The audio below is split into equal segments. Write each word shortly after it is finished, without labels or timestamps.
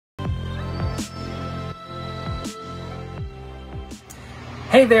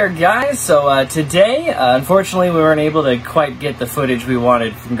Hey there guys, so today, unfortunately we weren't able to quite get the footage we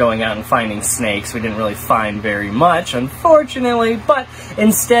wanted from going out and finding snakes. We didn't really find very much, unfortunately, but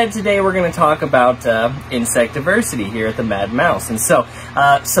instead today we're going to talk about insect diversity here at the Mad Mouse. And so,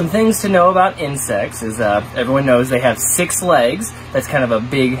 some things to know about insects is everyone knows they have 6 legs. That's kind of a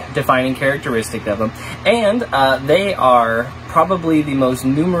big defining characteristic of them. And they are probably the most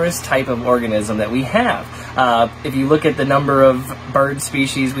numerous type of organism that we have. If you look at the number of bird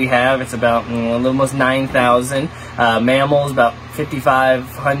species we have, it's about almost 9,000. Mammals, about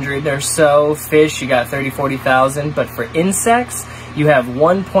 5,500 or so. Fish, you got 40,000. But for insects, you have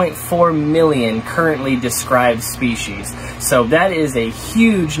 1.4 million currently described species. So that is a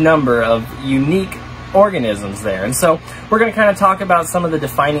huge number of unique organisms there. And so we're going to kind of talk about some of the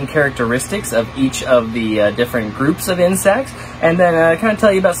defining characteristics of each of the different groups of insects, and then kind of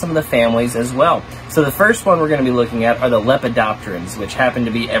tell you about some of the families as well. So the first one we're going to be looking at are the lepidopterans, which happen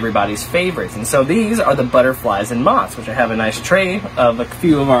to be everybody's favorites. And so these are the butterflies and moths, which I have a nice tray of a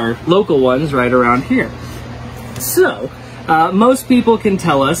few of our local ones right around here. So most people can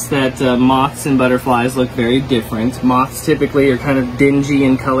tell us that moths and butterflies look very different. Moths typically are kind of dingy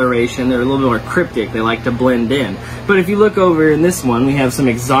in coloration. They're a little bit more cryptic. They like to blend in. But if you look over in this one, we have some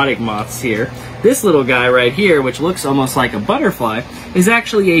exotic moths here. This little guy right here, which looks almost like a butterfly, is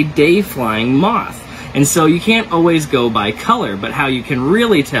actually a day-flying moth. And so you can't always go by color, but how you can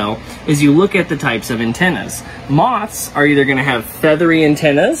really tell is you look at the types of antennas. Moths are either going to have feathery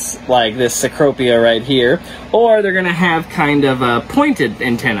antennas, like this Cecropia right here, or they're going to have kind of a pointed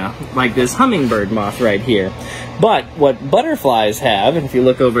antenna, like this hummingbird moth right here. But what butterflies have, and if you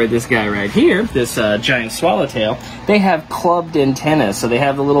look over at this guy right here, this giant swallowtail, they have clubbed antennas, so they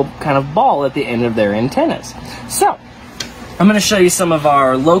have a little kind of ball at the end of their antennas. So I'm going to show you some of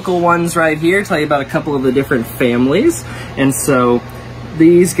our local ones right here, tell you about a couple of the different families. And so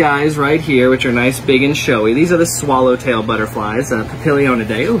these guys right here, which are nice, big, and showy, these are the swallowtail butterflies,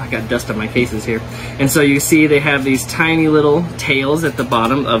 Papilionidae. Oh, I got dust on my cases here. And so you see they have these tiny little tails at the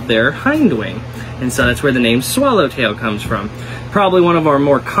bottom of their hind wing. And so that's where the name swallowtail comes from. Probably one of our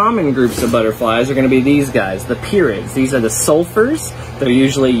more common groups of butterflies are going to be these guys, the Pierids. These are the sulfurs. They're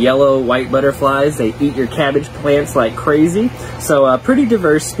usually yellow-white butterflies. They eat your cabbage plants like crazy. So a pretty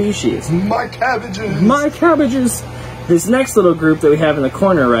diverse species. My cabbages! My cabbages! This next little group that we have in the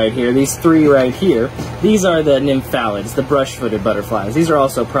corner right here, these 3 right here, these are the nymphalids, the brush-footed butterflies. These are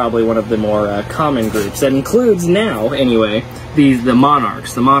also probably one of the more common groups. That includes now, anyway, the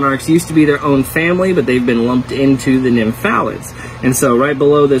monarchs. The monarchs used to be their own family, but they've been lumped into the nymphalids. And so right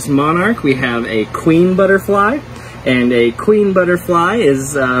below this monarch, we have a queen butterfly. And a queen butterfly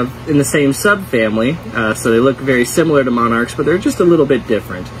is in the same subfamily, so they look very similar to monarchs, but they're just a little bit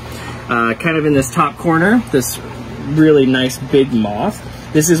different. Kind of in this top corner, this really nice big moth.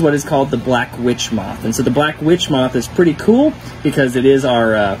 This is what is called the black witch moth. And so the black witch moth is pretty cool because it is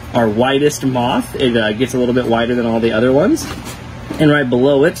our whitest moth. It gets a little bit whiter than all the other ones. And right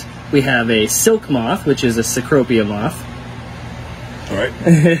below it, we have a silk moth, which is a Cecropia moth. All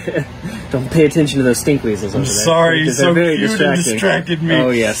right. Don't pay attention to those stink weasels over there. I'm sorry, he's so very cute and distracted me.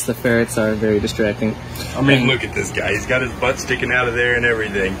 Oh yes, the ferrets are very distracting. I mean, look at this guy. He's got his butt sticking out of there and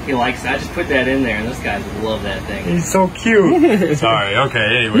everything. He likes that. Just put that in there, and those guys love that thing. He's so cute. Sorry,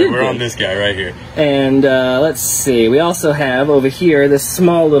 okay, anyway, we're on this guy right here. And let's see, we also have over here this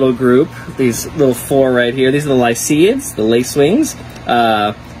small little group, these little 4 right here. These are the Lycaeids, the lacewings.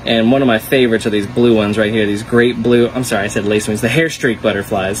 And one of my favorites are these blue ones right here, these great blue, I'm sorry, I said lacewings, the hair streak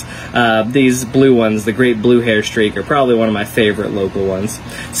butterflies. These blue ones, the great blue hair streak, are probably one of my favorite local ones.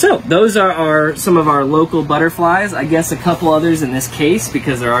 So, those are some of our local butterflies. I guess a couple others in this case,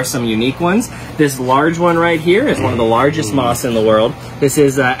 because there are some unique ones. This large one right here is one of the largest moths in the world. This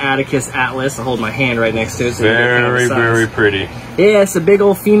is Attacus atlas. I'll hold my hand right next to it. So very, very pretty. Yeah, it's a big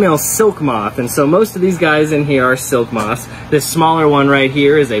old female silk moth, and so most of these guys in here are silk moths. This smaller one right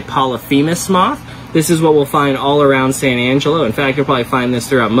here is a Polyphemus moth. This is what we'll find all around San Angelo. In fact, you'll probably find this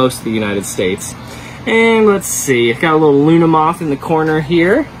throughout most of the United States. And let's see, it's got a little Luna moth in the corner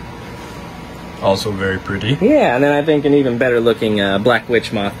here. Also very pretty. Yeah, and then I think an even better looking black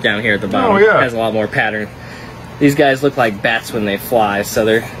witch moth down here at the bottom. Oh, yeah. Has a lot more pattern. These guys look like bats when they fly,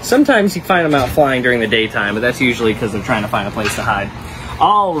 so sometimes you find them out flying during the daytime, but that's usually because they're trying to find a place to hide.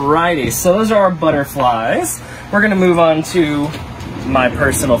 Alrighty, so those are our butterflies. We're going to move on to my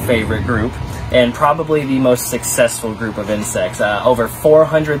personal favorite group, and probably the most successful group of insects. Over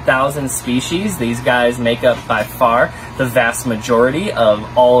 400,000 species. These guys make up by far the vast majority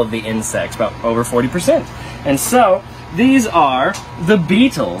of all of the insects, about over 40%. And so, these are the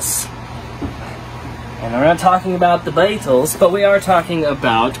beetles. And we're not talking about the beetles, but we are talking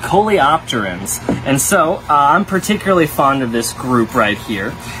about coleopterans. And so, I'm particularly fond of this group right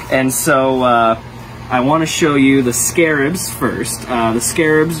here. And so, I want to show you the scarabs first. The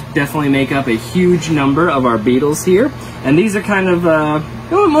scarabs definitely make up a huge number of our beetles here. And these are kind of,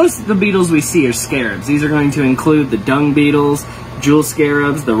 most of the beetles we see are scarabs. These are going to include the dung beetles, jewel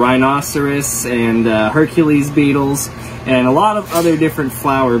scarabs, the rhinoceros, and Hercules beetles, and a lot of other different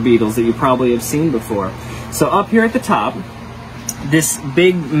flower beetles that you probably have seen before. So up here at the top, this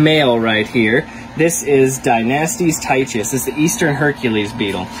big male right here, this is Dynastes tychus. This is the eastern Hercules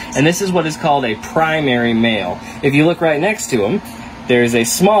beetle. And this is what is called a primary male. If you look right next to him, there's a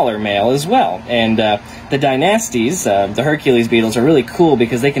smaller male as well. And the Dynastes, the Hercules beetles, are really cool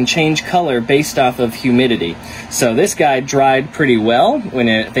because they can change color based off of humidity. So this guy dried pretty well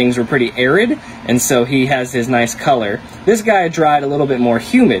when things were pretty arid, and so he has his nice color. This guy dried a little bit more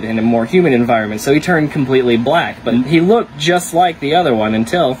humid, in a more humid environment, so he turned completely black. But he looked just like the other one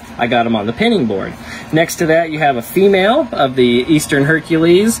until I got him on the pinning board. Next to that, you have a female of the eastern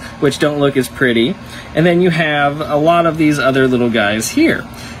Hercules, which don't look as pretty. And then you have a lot of these other little guys here.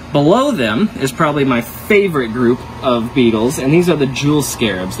 Below them is probably my favorite group of beetles, and these are the jewel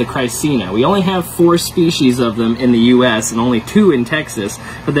scarabs, the Chrysina. We only have 4 species of them in the U.S. and only 2 in Texas,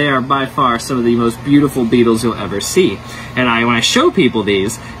 but they are by far some of the most beautiful beetles you'll ever see. And when I show people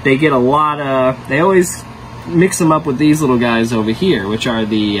these, they get a lot of, they always mix them up with these little guys over here, which are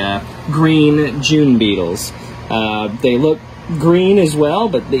the green June beetles. They look green as well,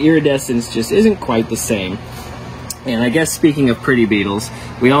 but the iridescence just isn't quite the same. And I guess speaking of pretty beetles,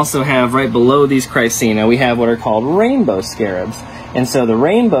 we also have right below these Chrysina, we have what are called rainbow scarabs. And so the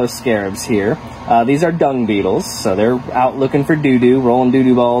rainbow scarabs here, these are dung beetles, so they're out looking for doo-doo, rolling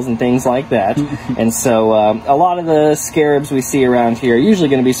doo-doo balls and things like that. And so a lot of the scarabs we see around here are usually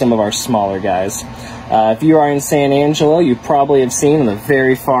going to be some of our smaller guys. If you are in San Angelo, you probably have seen on the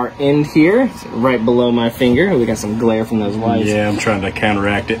very far end here, right below my finger. We got some glare from those lights. Yeah, I'm trying to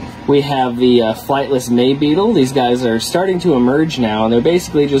counteract it. We have the flightless May beetle. These guys are starting to emerge now, and they're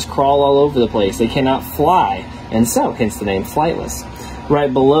basically just crawl all over the place. They cannot fly, and so hence the name flightless.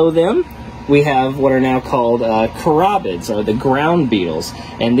 Right below them, we have what are now called carabids, or the ground beetles.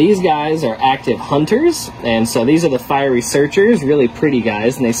 And these guys are active hunters, and so these are the fiery searchers, really pretty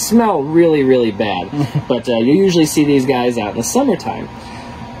guys, and they smell really, really bad. But you usually see these guys out in the summertime.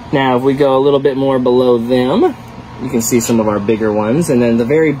 Now, if we go a little bit more below them, you can see some of our bigger ones. And then the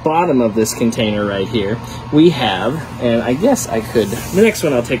very bottom of this container right here, we have, and I guess I could, the next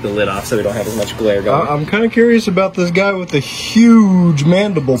one I'll take the lid off so we don't have as much glare going. I'm kind of curious about this guy with the huge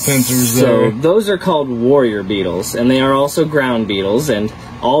mandible pincers there. So those are called warrior beetles, and they are also ground beetles, and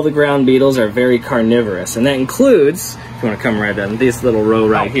all the ground beetles are very carnivorous. And that includes, if you want to come right in, this little row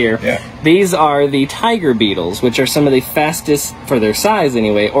right here, these are the tiger beetles, which are some of the fastest, for their size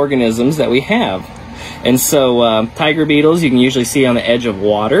anyway, organisms that we have. And so tiger beetles you can usually see on the edge of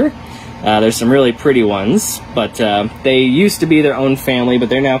water. There's some really pretty ones, but they used to be their own family, but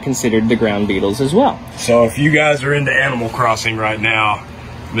they're now considered the ground beetles as well. So if you guys are into Animal Crossing right now,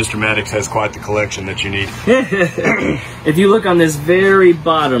 Mr. Maddox has quite the collection that you need. If you look on this very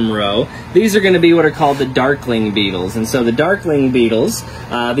bottom row, these are going to be what are called the darkling beetles. And so the darkling beetles,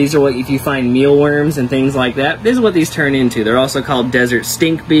 these are what, if you find mealworms and things like that, this is what these turn into. They're also called desert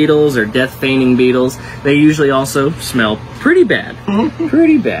stink beetles or death feigning beetles. They usually also smell pretty bad.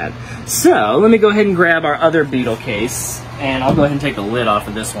 Pretty bad. So let me go ahead and grab our other beetle case, and I'll go ahead and take the lid off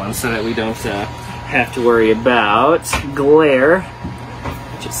of this one so that we don't have to worry about glare,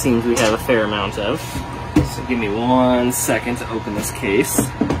 which it seems we have a fair amount of. So give me 1 second to open this case.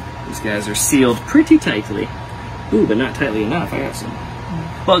 These guys are sealed pretty tightly. Ooh, but not tightly enough. I got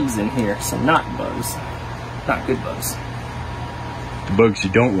some bugs in here, some not bugs. Not good bugs. The bugs you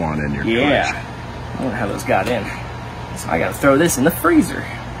don't want in your collection. I wonder how those got in. So I gotta throw this in the freezer.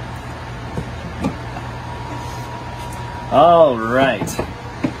 All right.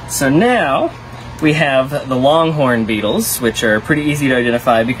 So now we have the longhorn beetles, which are pretty easy to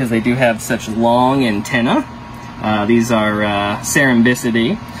identify because they do have such long antennae. These are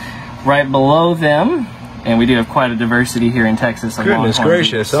Cerambycidae. Right below them, and we do have quite a diversity here in Texas. Goodness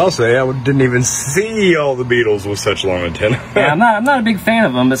gracious, I'll say I didn't even see all the beetles with such long antennae. Yeah, I'm not a big fan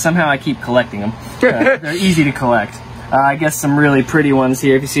of them, but somehow I keep collecting them. They're easy to collect. I guess some really pretty ones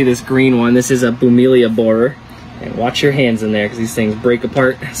here. If you see this green one, this is a Bumelia borer. And watch your hands in there, because these things break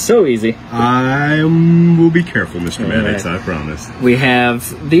apart so easy. I will be careful, Mr. Maddox, right. I promise. We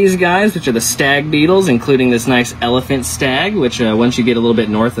have these guys, which are the stag beetles, including this nice elephant stag, which once you get a little bit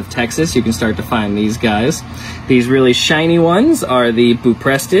north of Texas, you can start to find these guys. These really shiny ones are the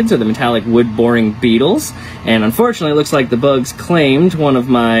buprestids, or the metallic wood-boring beetles. And unfortunately, it looks like the bugs claimed one of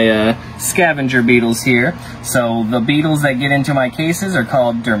my scavenger beetles here. So the beetles that get into my cases are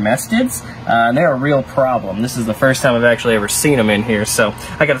called dermestids. And they're a real problem. This is the first time I've actually ever seen them in here, so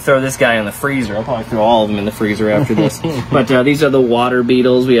I gotta throw this guy in the freezer. I'll probably throw all of them in the freezer after this. But these are the water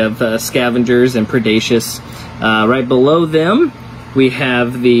beetles. We have scavengers and predaceous. Right below them, we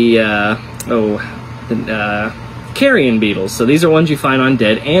have the carrion beetles. So these are ones you find on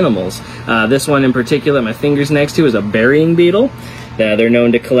dead animals. This one in particular, my finger's next to, is a burying beetle. They're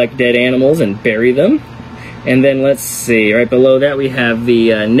known to collect dead animals and bury them. And then let's see, right below that we have the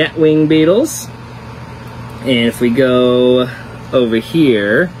netwing beetles. And if we go over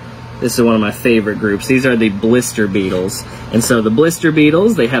here, this is one of my favorite groups. These are the blister beetles. And so the blister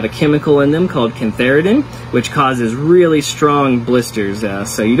beetles, they have a chemical in them called cantharidin, which causes really strong blisters.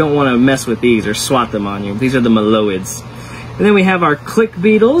 So you don't want to mess with these or swat them on you. These are the meloids. And then we have our click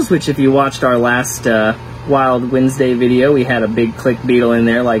beetles, which if you watched our last Wild Wednesday video, we had a big click beetle in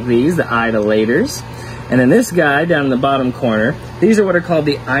there like these, the idolators. And then this guy down in the bottom corner, these are what are called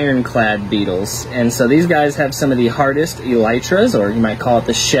the ironclad beetles. And so these guys have some of the hardest elytras, or you might call it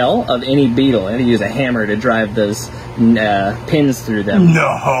the shell, of any beetle. And they use a hammer to drive those pins through them.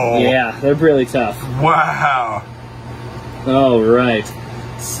 No! Yeah, they're really tough. Wow! All right.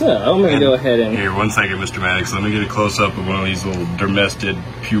 So, I'm going to go ahead and... Here, 1 second, Mr. Maddox. Let me get a close-up of one of these little dermestid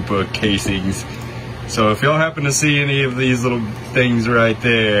pupa casings. So if y'all happen to see any of these little things right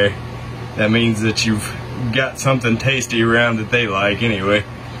there, that means that you've got something tasty around that they like anyway.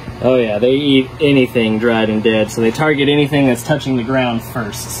 Oh yeah, they eat anything dried and dead, so they target anything that's touching the ground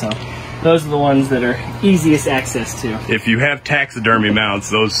first. So those are the ones that are easiest access to. If you have taxidermy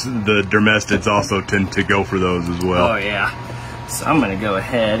mounts, the dermestids also tend to go for those as well. Oh yeah. So I'm gonna go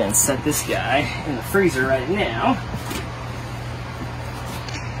ahead and set this guy in the freezer right now.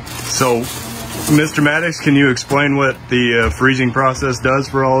 So, Mr. Maddox, can you explain what the freezing process does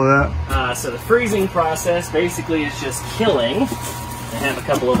for all of that? So the freezing process basically is just killing. I have a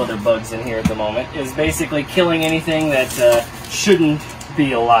couple of other bugs in here at the moment. Is basically killing anything that shouldn't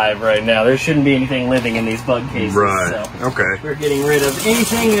be alive right now. There shouldn't be anything living in these bug cases. Right. So okay. We're getting rid of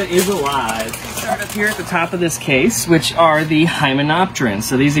anything that is alive. Start up here at the top of this case, which are the hymenopterans.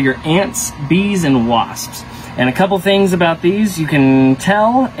 So these are your ants, bees, and wasps. And a couple things about these, you can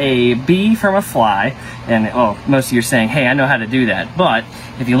tell a bee from a fly, and oh, most of you are saying, hey, I know how to do that. But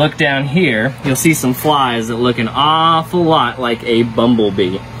if you look down here, you'll see some flies that look an awful lot like a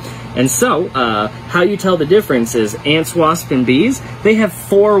bumblebee. And so, how you tell the difference is ants, wasps, and bees, they have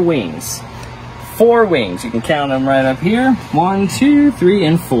 4 wings. 4 wings. You can count them right up here. 1, 2, 3,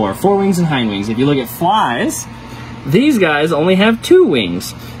 and 4. 4 wings and hind wings. If you look at flies, these guys only have 2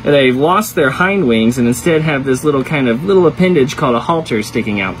 wings. They've lost their hind wings and instead have this little little appendage called a halter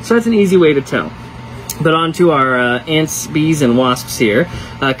sticking out. So that's an easy way to tell. But on to our ants, bees, and wasps here.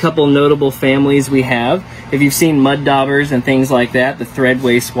 A couple notable families we have. If you've seen mud daubers and things like that, the thread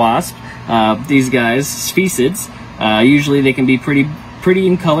waist wasp, these guys, sphecids, usually they can be pretty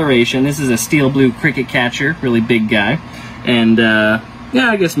in coloration. This is a steel blue cricket catcher, really big guy. And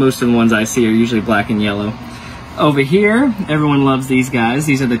yeah, I guess most of the ones I see are usually black and yellow. Over here, everyone loves these guys.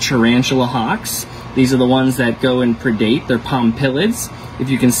 These are the tarantula hawks. These are the ones that go and predate. They're pompilids. If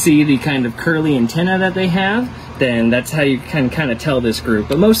you can see the kind of curly antenna that they have, then that's how you can kind of tell this group.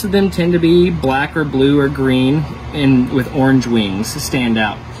 But most of them tend to be black or blue or green and with orange wings to stand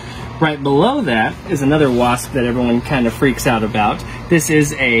out. Right below that is another wasp that everyone kind of freaks out about. This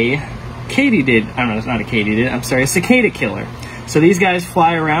is a katydid. I don't know, it's not a katydid. I'm sorry, a cicada killer. So these guys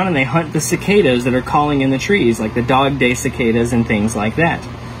fly around and they hunt the cicadas that are calling in the trees, like the dog day cicadas and things like that.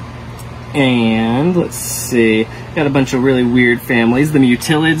 And let's see, got a bunch of really weird families. The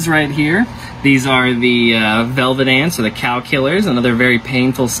mutilids right here. These are the velvet ants, or the cow killers, another very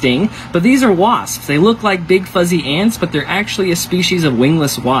painful sting. But these are wasps. They look like big fuzzy ants, but they're actually a species of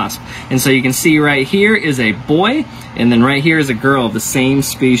wingless wasp. And so you can see right here is a boy, and then right here is a girl of the same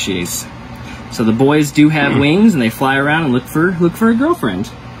species. So the boys do have wings, and they fly around and look for a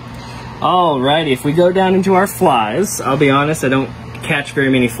girlfriend. Alrighty, if we go down into our flies, I'll be honest, I don't catch very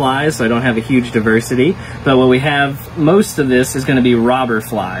many flies, so I don't have a huge diversity. But what we have, most of this is going to be robber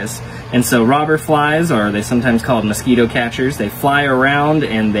flies. And so robber flies, or they sometimes called mosquito catchers, they fly around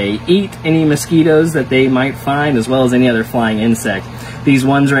and they eat any mosquitoes that they might find, as well as any other flying insect. these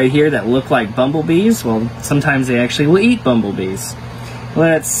ones right here that look like bumblebees, well, sometimes they actually will eat bumblebees.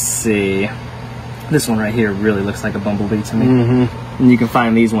 Let's see. This one right here really looks like a bumblebee to me. Mm-hmm. And you can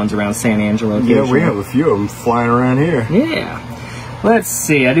find these ones around San Angelo occasionally. Yeah, we have a few of them flying around here. Yeah. Let's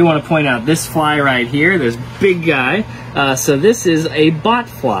see. I do want to point out this fly right here, this big guy. So this is a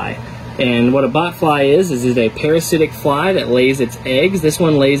botfly. And what a botfly is it a parasitic fly that lays its eggs. This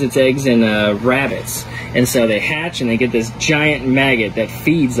one lays its eggs in rabbits. And so they hatch and they get this giant maggot that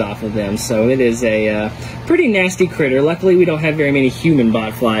feeds off of them. So it is a pretty nasty critter. Luckily, we don't have very many human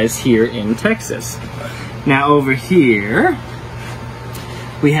botflies here in Texas. Now over here,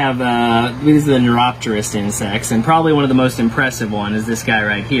 we have these are the Neuropterus insects, and probably one of the most impressive one is this guy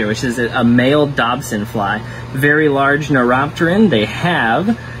right here, which is a male Dobson fly. Very large Neuropteran. They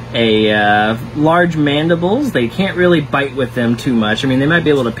have a large mandibles. They can't really bite with them too much. I mean, they might be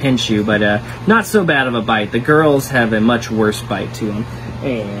able to pinch you, but not so bad of a bite. The girls have a much worse bite to them.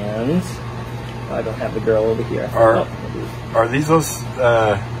 And I don't have the girl over here. Are these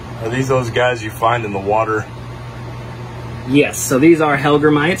those guys you find in the water? Yes, so these are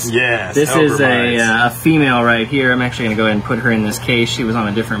Hellgrammites. Yes, this is a female right here. I'm actually going to go ahead and put her in this case. She was on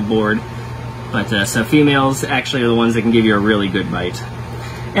a different board. But so females actually are the ones that can give you a really good bite.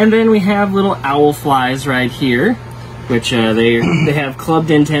 And then we have little owl flies right here, which they have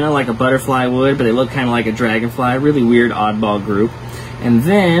clubbed antenna like a butterfly would, but they look kind of like a dragonfly. Really weird oddball group. And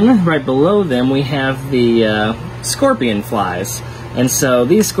then right below them we have the scorpion flies. And so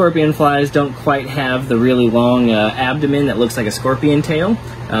these scorpion flies don't quite have the really long abdomen that looks like a scorpion tail,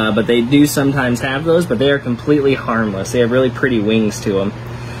 but they do sometimes have those, but they are completely harmless. They have really pretty wings to them.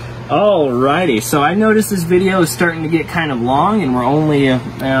 Alrighty, so I noticed this video is starting to get kind of long, and we're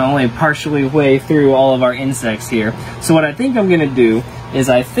only partially way through all of our insects here. So what I think I'm going to do is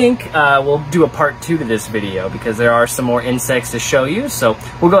I think we'll do a part 2 to this video, because there are some more insects to show you. So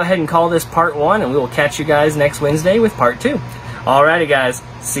we'll go ahead and call this part 1, and we will catch you guys next Wednesday with part 2. Alrighty guys,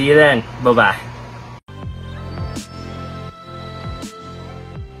 see you then. Bye-bye.